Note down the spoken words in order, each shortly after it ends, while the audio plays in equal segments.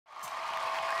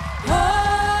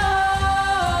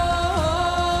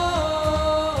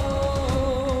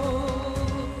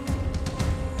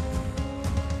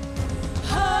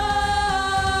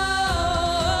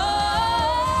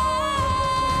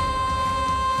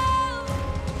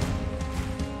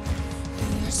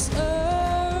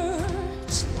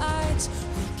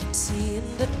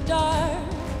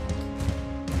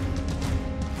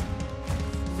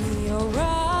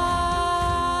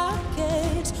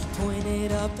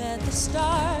at the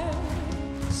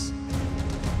stars.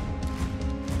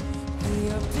 We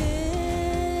are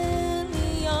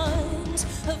billions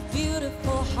of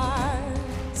beautiful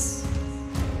hearts,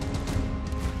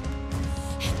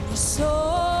 and you sold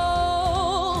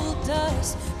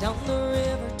us down the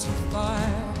river too far.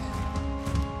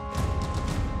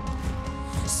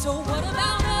 So what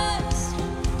about us?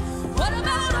 What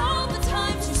about all the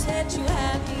times you said you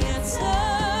had the answer?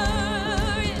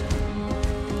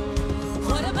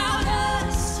 What about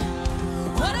us?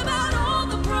 What about all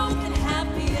the broken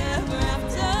happy ever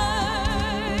after?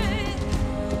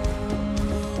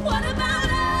 What about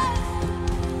us?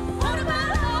 What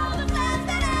about all the plans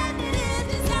that ended in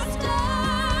disaster?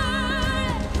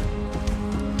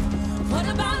 What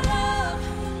about love?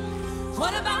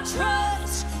 What about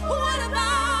trust? What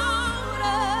about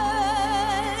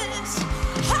us?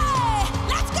 Hey,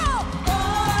 let's go!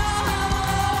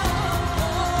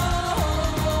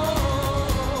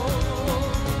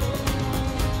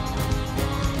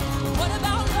 What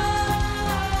about love?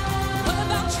 What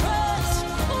about trust?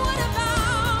 What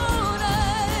about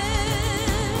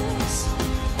us?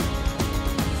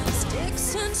 Sticks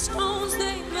and stones,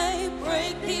 they may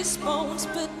break these bones,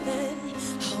 but then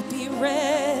I'll be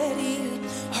ready.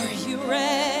 Are you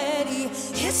ready?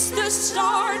 It's the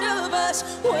start of us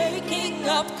waking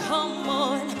up. Come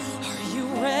on, are you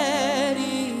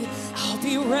ready? I'll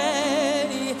be ready.